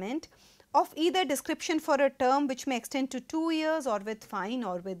imprisonment of either description for a term which may extend to 2 years, or with fine,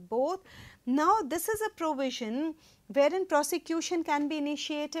 or with both. Now, this is a provision wherein prosecution can be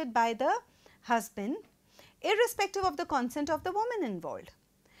initiated by the husband irrespective of the consent of the woman involved.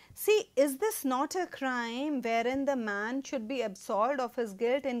 See, is this not a crime wherein the man should be absolved of his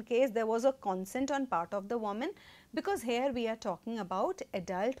guilt in case there was a consent on part of the woman? Because here we are talking about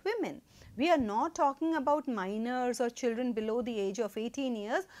adult women. We are not talking about minors or children below the age of 18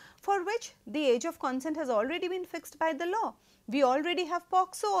 years, for which the age of consent has already been fixed by the law. We already have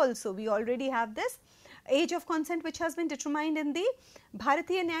POCSO also. We already have this age of consent which has been determined in the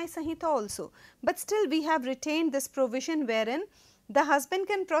Bharatiya Nyaya Sanhita also. But still we have retained this provision wherein the husband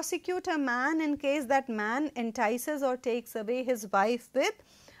can prosecute a man in case that man entices or takes away his wife with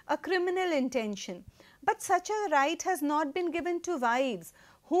a criminal intention. But such a right has not been given to wives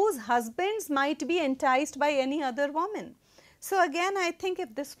whose husbands might be enticed by any other woman. So, again I think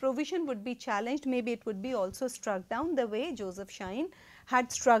if this provision would be challenged, maybe it would be also struck down the way Joseph Shine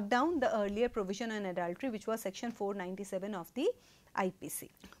had struck down the earlier provision on adultery, which was section 497 of the IPC.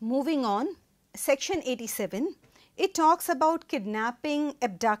 Moving on, section 87. It talks about kidnapping,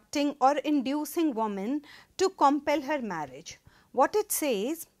 abducting or inducing woman to compel her marriage. What it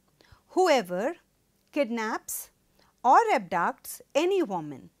says, whoever kidnaps or abducts any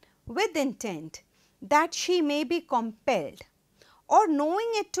woman with intent that she may be compelled, or knowing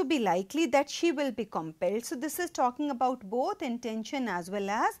it to be likely that she will be compelled. So, this is talking about both intention as well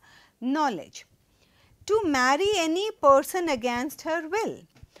as knowledge. To marry any person against her will,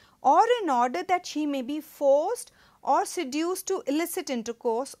 or in order that she may be forced or seduced to illicit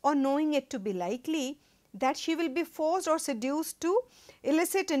intercourse, or knowing it to be likely that she will be forced or seduced to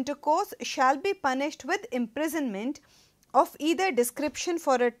illicit intercourse, shall be punished with imprisonment of either description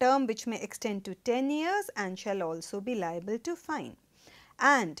for a term which may extend to 10 years and shall also be liable to fine.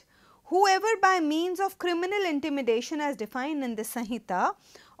 And whoever by means of criminal intimidation as defined in the Sanhita,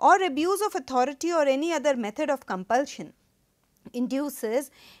 or abuse of authority or any other method of compulsion,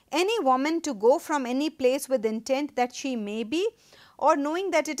 induces any woman to go from any place with intent that she may be, or knowing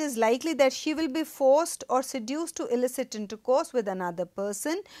that it is likely that she will be forced or seduced to illicit intercourse with another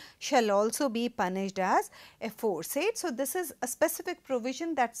person, shall also be punished as aforesaid. So, this is a specific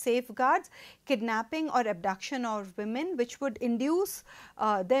provision that safeguards kidnapping or abduction of women, which would induce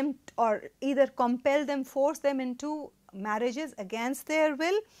them or either compel them, force them into marriages against their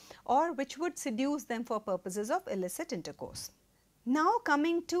will, or which would seduce them for purposes of illicit intercourse. Now,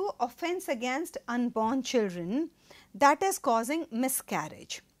 coming to offence against unborn children, that is causing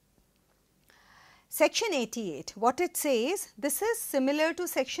miscarriage. Section 88, what it says, this is similar to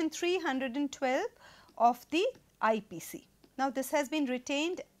section 312 of the IPC. Now, this has been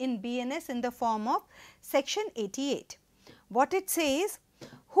retained in BNS in the form of section 88. What it says,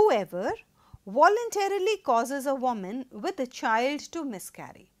 whoever voluntarily causes a woman with a child to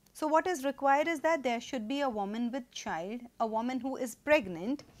miscarry. So, what is required is that there should be a woman with child, a woman who is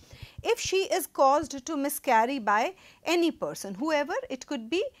pregnant. If she is caused to miscarry by any person, whoever, it could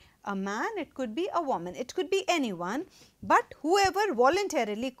be a man, it could be a woman, it could be anyone, but whoever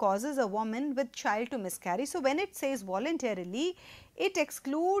voluntarily causes a woman with child to miscarry. So, when it says voluntarily, it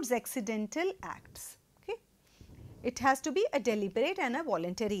excludes accidental acts. Okay? It has to be a deliberate and a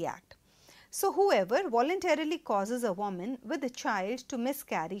voluntary act. So, whoever voluntarily causes a woman with a child to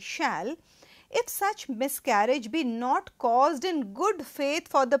miscarry shall, if such miscarriage be not caused in good faith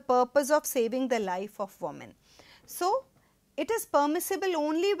for the purpose of saving the life of woman. So, it is permissible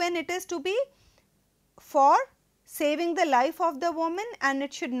only when it is to be for saving the life of the woman, and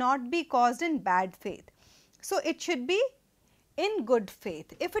it should not be caused in bad faith. So, it should be in good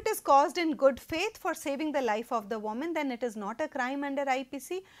faith. If it is caused in good faith for saving the life of the woman, then it is not a crime under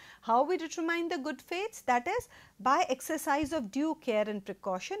IPC. How we determine the good faiths? That is by exercise of due care and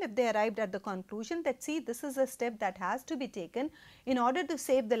precaution. If they arrived at the conclusion that, see, this is a step that has to be taken in order to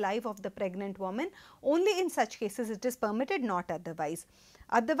save the life of the pregnant woman, only in such cases it is permitted, not otherwise.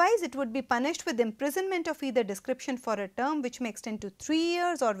 Otherwise, it would be punished with imprisonment of either description for a term which may extend to 3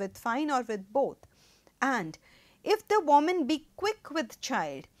 years, or with fine, or with both. And if the woman be quick with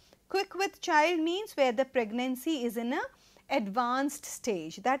child means where the pregnancy is in a advanced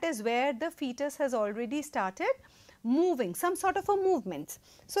stage, that is where the fetus has already started moving, some sort of a movement.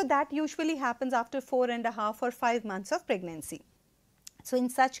 So, that usually happens after 4.5 or 5 months of pregnancy. So, in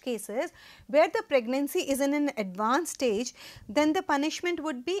such cases where the pregnancy is in an advanced stage, then the punishment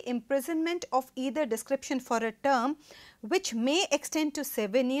would be imprisonment of either description for a term which may extend to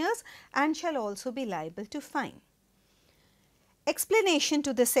 7 years and shall also be liable to fine. Explanation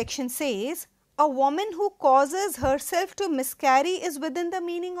to this section says, a woman who causes herself to miscarry is within the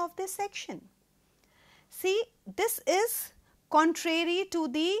meaning of this section. See, this is contrary to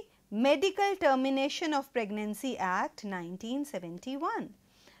the Medical Termination of Pregnancy Act 1971.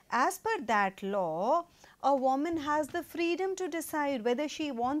 As per that law, a woman has the freedom to decide whether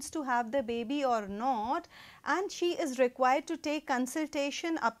she wants to have the baby or not, and she is required to take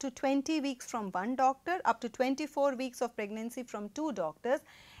consultation up to 20 weeks from one doctor, up to 24 weeks of pregnancy from 2 doctors,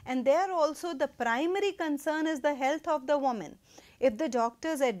 and there also the primary concern is the health of the woman. If the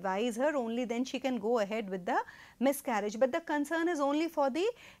doctors advise her, only then she can go ahead with the miscarriage, but the concern is only for the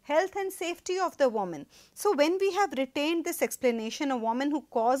health and safety of the woman. So, when we have retained this explanation, a woman who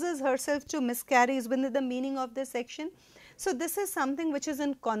causes herself to miscarry is within the meaning of this section. So, this is something which is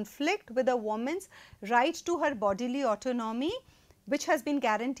in conflict with a woman's right to her bodily autonomy, which has been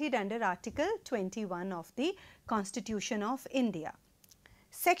guaranteed under Article 21 of the Constitution of India.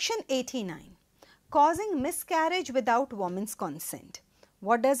 Section 89. Causing miscarriage without woman's consent.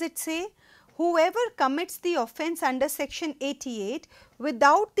 What does it say? Whoever commits the offence under section 88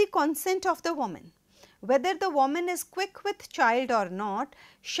 without the consent of the woman, whether the woman is quick with child or not,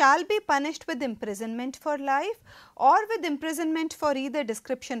 shall be punished with imprisonment for life or with imprisonment for either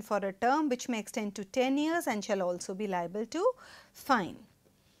description for a term which may extend to 10 years and shall also be liable to fine.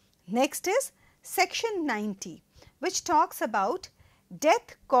 Next is section 90, which talks about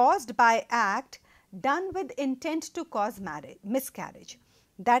death caused by act done with intent to cause miscarriage.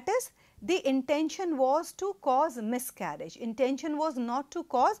 That is, the intention was to cause miscarriage, intention was not to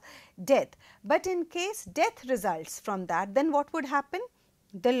cause death, but in case death results from that, then what would happen?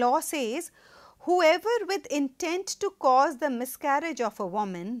 The law says, whoever with intent to cause the miscarriage of a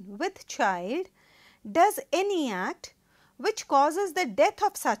woman with child does any act which causes the death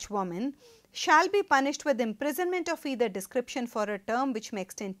of such woman shall be punished with imprisonment of either description for a term which may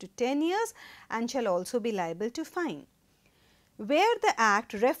extend to 10 years and shall also be liable to fine. Where the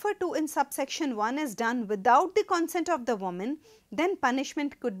act referred to in subsection 1 is done without the consent of the woman, then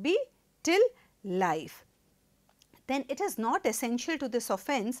punishment could be till life. Then it is not essential to this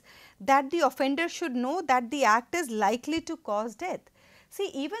offence that the offender should know that the act is likely to cause death. See,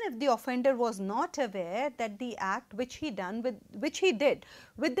 even if the offender was not aware that the act which he did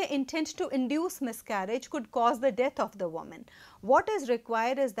with the intent to induce miscarriage could cause the death of the woman, what is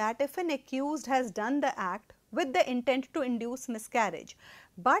required is that if an accused has done the act with the intent to induce miscarriage,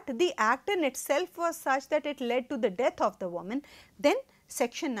 but the act in itself was such that it led to the death of the woman, then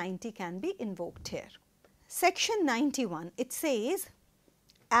section 90 can be invoked here. Section 91, it says,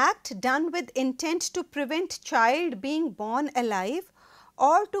 act done with intent to prevent child being born alive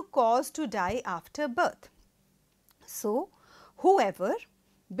or to cause to die after birth. So, whoever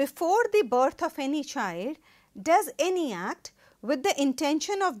before the birth of any child does any act with the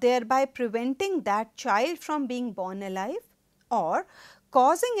intention of thereby preventing that child from being born alive or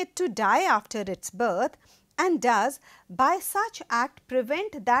causing it to die after its birth, and does by such act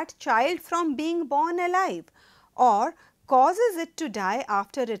prevent that child from being born alive or causes it to die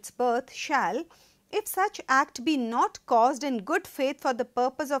after its birth, shall, if such act be not caused in good faith for the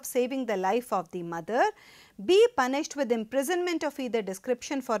purpose of saving the life of the mother, be punished with imprisonment of either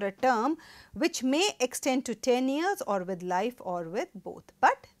description for a term which may extend to 10 years or with life or with both.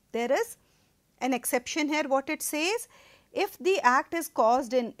 But there is an exception here. What it says, if the act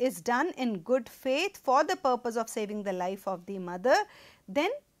is done in good faith for the purpose of saving the life of the mother,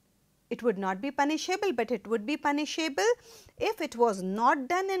 then it would not be punishable, but it would be punishable if it was not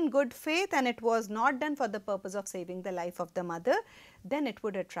done in good faith and it was not done for the purpose of saving the life of the mother, then it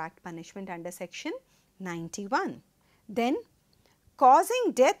would attract punishment under section 91. Then,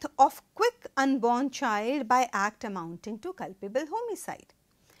 causing death of quick unborn child by act amounting to culpable homicide.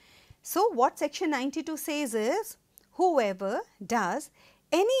 So, what section 92 says is, whoever does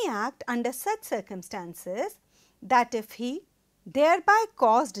any act under such circumstances that if he thereby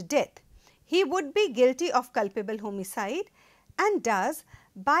caused death, he would be guilty of culpable homicide, and does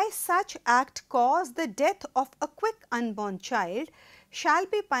by such act cause the death of a quick unborn child, shall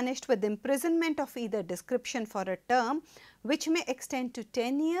be punished with imprisonment of either description for a term which may extend to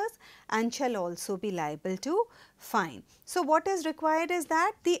 10 years and shall also be liable to fine. So, what is required is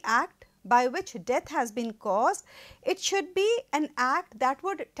that the act by which death has been caused, it should be an act that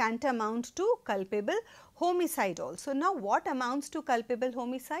would tantamount to culpable homicide also. Now, what amounts to culpable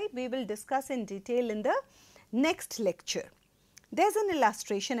homicide? We will discuss in detail in the next lecture. There is an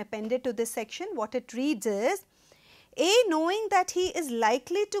illustration appended to this section. What it reads is, A, knowing that he is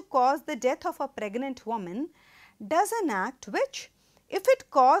likely to cause the death of a pregnant woman, does an act which, if it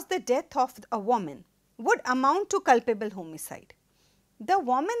caused the death of a woman, would amount to culpable homicide. The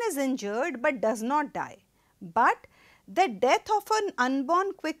woman is injured but does not die, but the death of an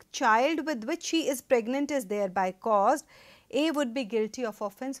unborn quick child with which she is pregnant is thereby caused. A would be guilty of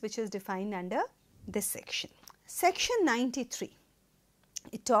offence which is defined under this section. Section 93,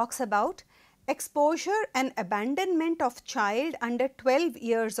 it talks about exposure and abandonment of child under 12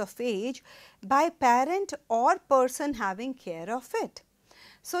 years of age by parent or person having care of it.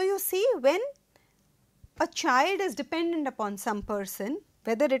 So, you see, when a child is dependent upon some person,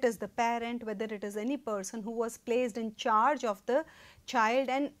 whether it is the parent, whether it is any person who was placed in charge of the child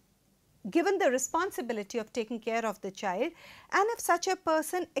and given the responsibility of taking care of the child, and if such a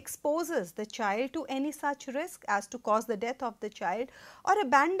person exposes the child to any such risk as to cause the death of the child or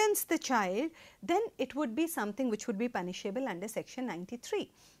abandons the child, then it would be something which would be punishable under section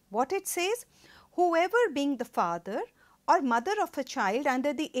 93. What it says? Whoever being the father or mother of a child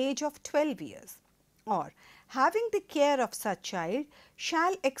under the age of 12 years or having the care of such child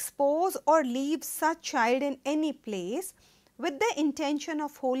shall expose or leave such child in any place with the intention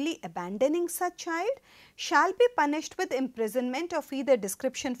of wholly abandoning such child shall be punished with imprisonment of either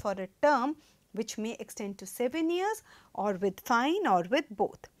description for a term which may extend to 7 years or with fine or with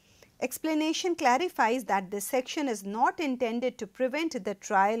both. Explanation clarifies that this section is not intended to prevent the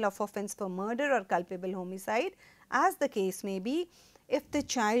trial of offence for murder or culpable homicide, as the case may be, if the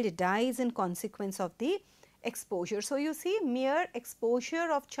child dies in consequence of the exposure. So, you see, mere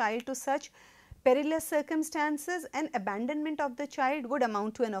exposure of child to such perilous circumstances and abandonment of the child would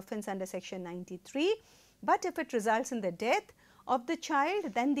amount to an offence under section 93, but if it results in the death of the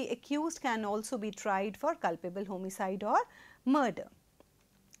child, then the accused can also be tried for culpable homicide or murder.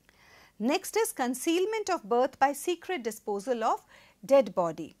 Next is concealment of birth by secret disposal of dead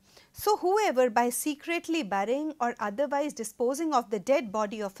body. So, whoever by secretly burying or otherwise disposing of the dead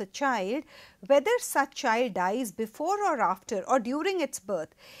body of a child, whether such child dies before or after or during its birth,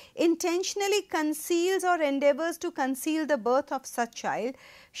 intentionally conceals or endeavours to conceal the birth of such child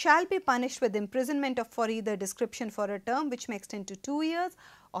shall be punished with imprisonment of for either description for a term which may extend to 2 years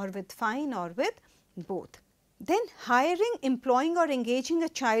or with fine or with both. Then hiring, employing or engaging a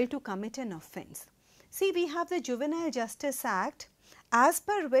child to commit an offence. See, we have the Juvenile Justice Act, as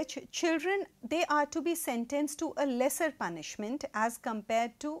per which children, they are to be sentenced to a lesser punishment as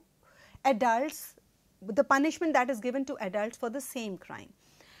compared to adults, the punishment that is given to adults for the same crime.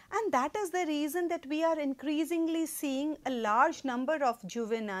 And that is the reason that we are increasingly seeing a large number of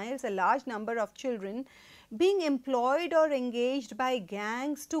juveniles, a large number of children being employed or engaged by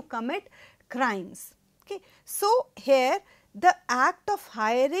gangs to commit crimes. Okay. So, here the act of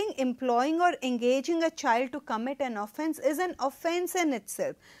hiring, employing or engaging a child to commit an offence is an offence in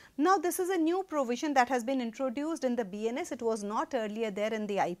itself. Now, this is a new provision that has been introduced in the BNS. It was not earlier there in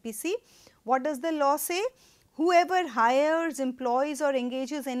the IPC. What does the law say? Whoever hires, employs or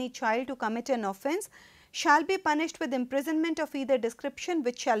engages any child to commit an offence shall be punished with imprisonment of either description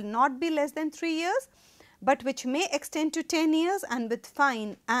which shall not be less than 3 years, but which may extend to 10 years and with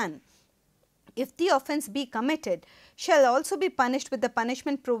fine, and if the offence be committed, shall also be punished with the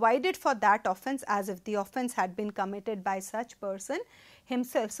punishment provided for that offence as if the offence had been committed by such person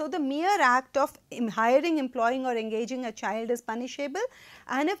himself. So, the mere act of hiring, employing or engaging a child is punishable,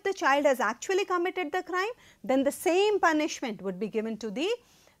 and if the child has actually committed the crime, then the same punishment would be given to the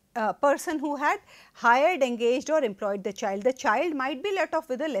person who had hired, engaged or employed the child. The child might be let off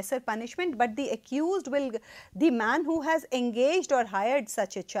with a lesser punishment, but the accused will, the man who has engaged or hired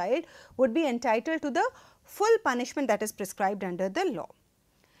such a child would be entitled to the full punishment that is prescribed under the law.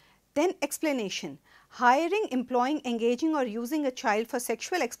 Then explanation. Hiring, employing, engaging or using a child for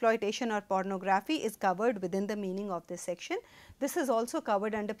sexual exploitation or pornography is covered within the meaning of this section. This is also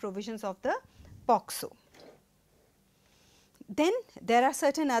covered under provisions of the POCSO. Then there are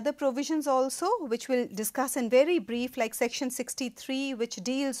certain other provisions also which we will discuss in very brief, like section 63, which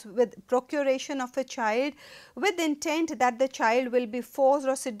deals with procuration of a child with intent that the child will be forced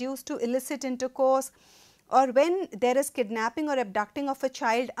or seduced to illicit intercourse, or when there is kidnapping or abducting of a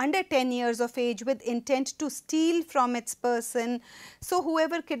child under 10 years of age with intent to steal from its person. So,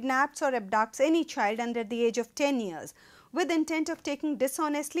 whoever kidnaps or abducts any child under the age of 10 years with intent of taking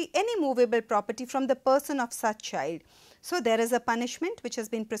dishonestly any movable property from the person of such child. So, there is a punishment which has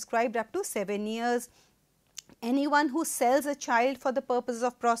been prescribed up to 7 years. Anyone who sells a child for the purpose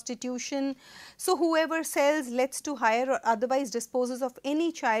of prostitution. So, whoever sells, lets to hire or otherwise disposes of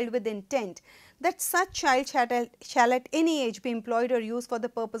any child with intent that such child shall at any age be employed or used for the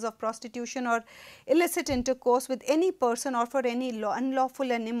purpose of prostitution or illicit intercourse with any person or for any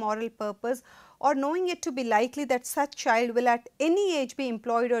unlawful and immoral purpose, or knowing it to be likely that such child will at any age be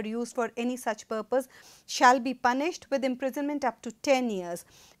employed or used for any such purpose, shall be punished with imprisonment up to 10 years.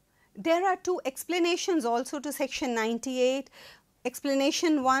 There are two explanations also to section 98.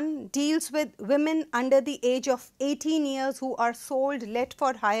 Explanation 1 deals with women under the age of 18 years who are sold, let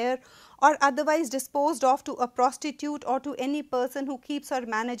for hire or otherwise disposed of to a prostitute or to any person who keeps or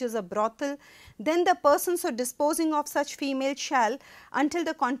manages a brothel. Then the person so disposing of such female shall, until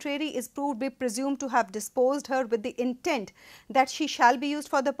the contrary is proved, be presumed to have disposed her with the intent that she shall be used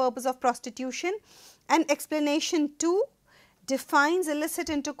for the purpose of prostitution. And explanation 2 defines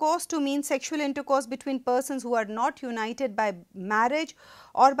illicit intercourse to mean sexual intercourse between persons who are not united by marriage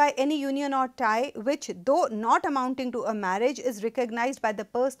or by any union or tie, which though not amounting to a marriage is recognized by the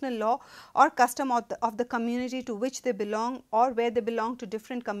personal law or custom of the community to which they belong, or where they belong to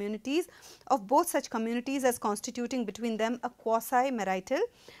different communities of both such communities as constituting between them a quasi-marital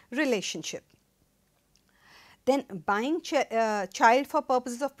relationship. Then buying child for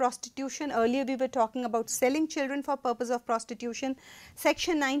purposes of prostitution. Earlier we were talking about selling children for purpose of prostitution.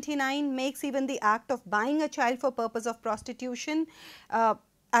 Section 99 makes even the act of buying a child for purpose of prostitution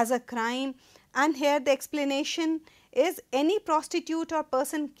as a crime, and here the explanation is any prostitute or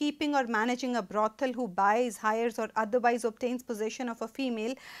person keeping or managing a brothel who buys, hires or otherwise obtains possession of a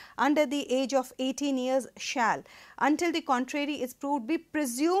female under the age of 18 years shall, until the contrary is proved, be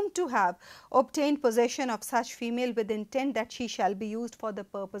presumed to have obtained possession of such female with intent that she shall be used for the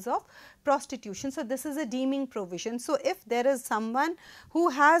purpose of prostitution. So, this is a deeming provision. So, if there is someone who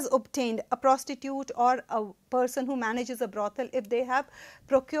has obtained, a prostitute or a person who manages a brothel, if they have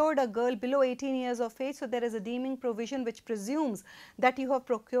procured a girl below 18 years of age, so there is a deeming provision which presumes that you have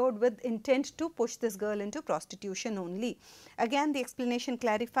procured with intent to push this girl into prostitution only. Again, the explanation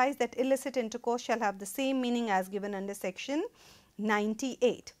clarifies that illicit intercourse shall have the same meaning as given under section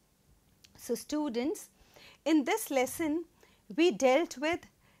 98. So, students, in this lesson we dealt with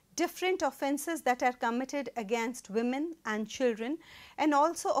different offences that are committed against women and children, and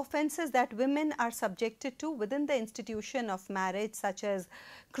also offences that women are subjected to within the institution of marriage, such as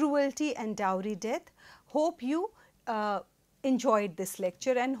cruelty and dowry death. Hope you enjoyed this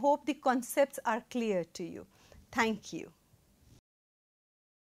lecture and hope the concepts are clear to you. Thank you.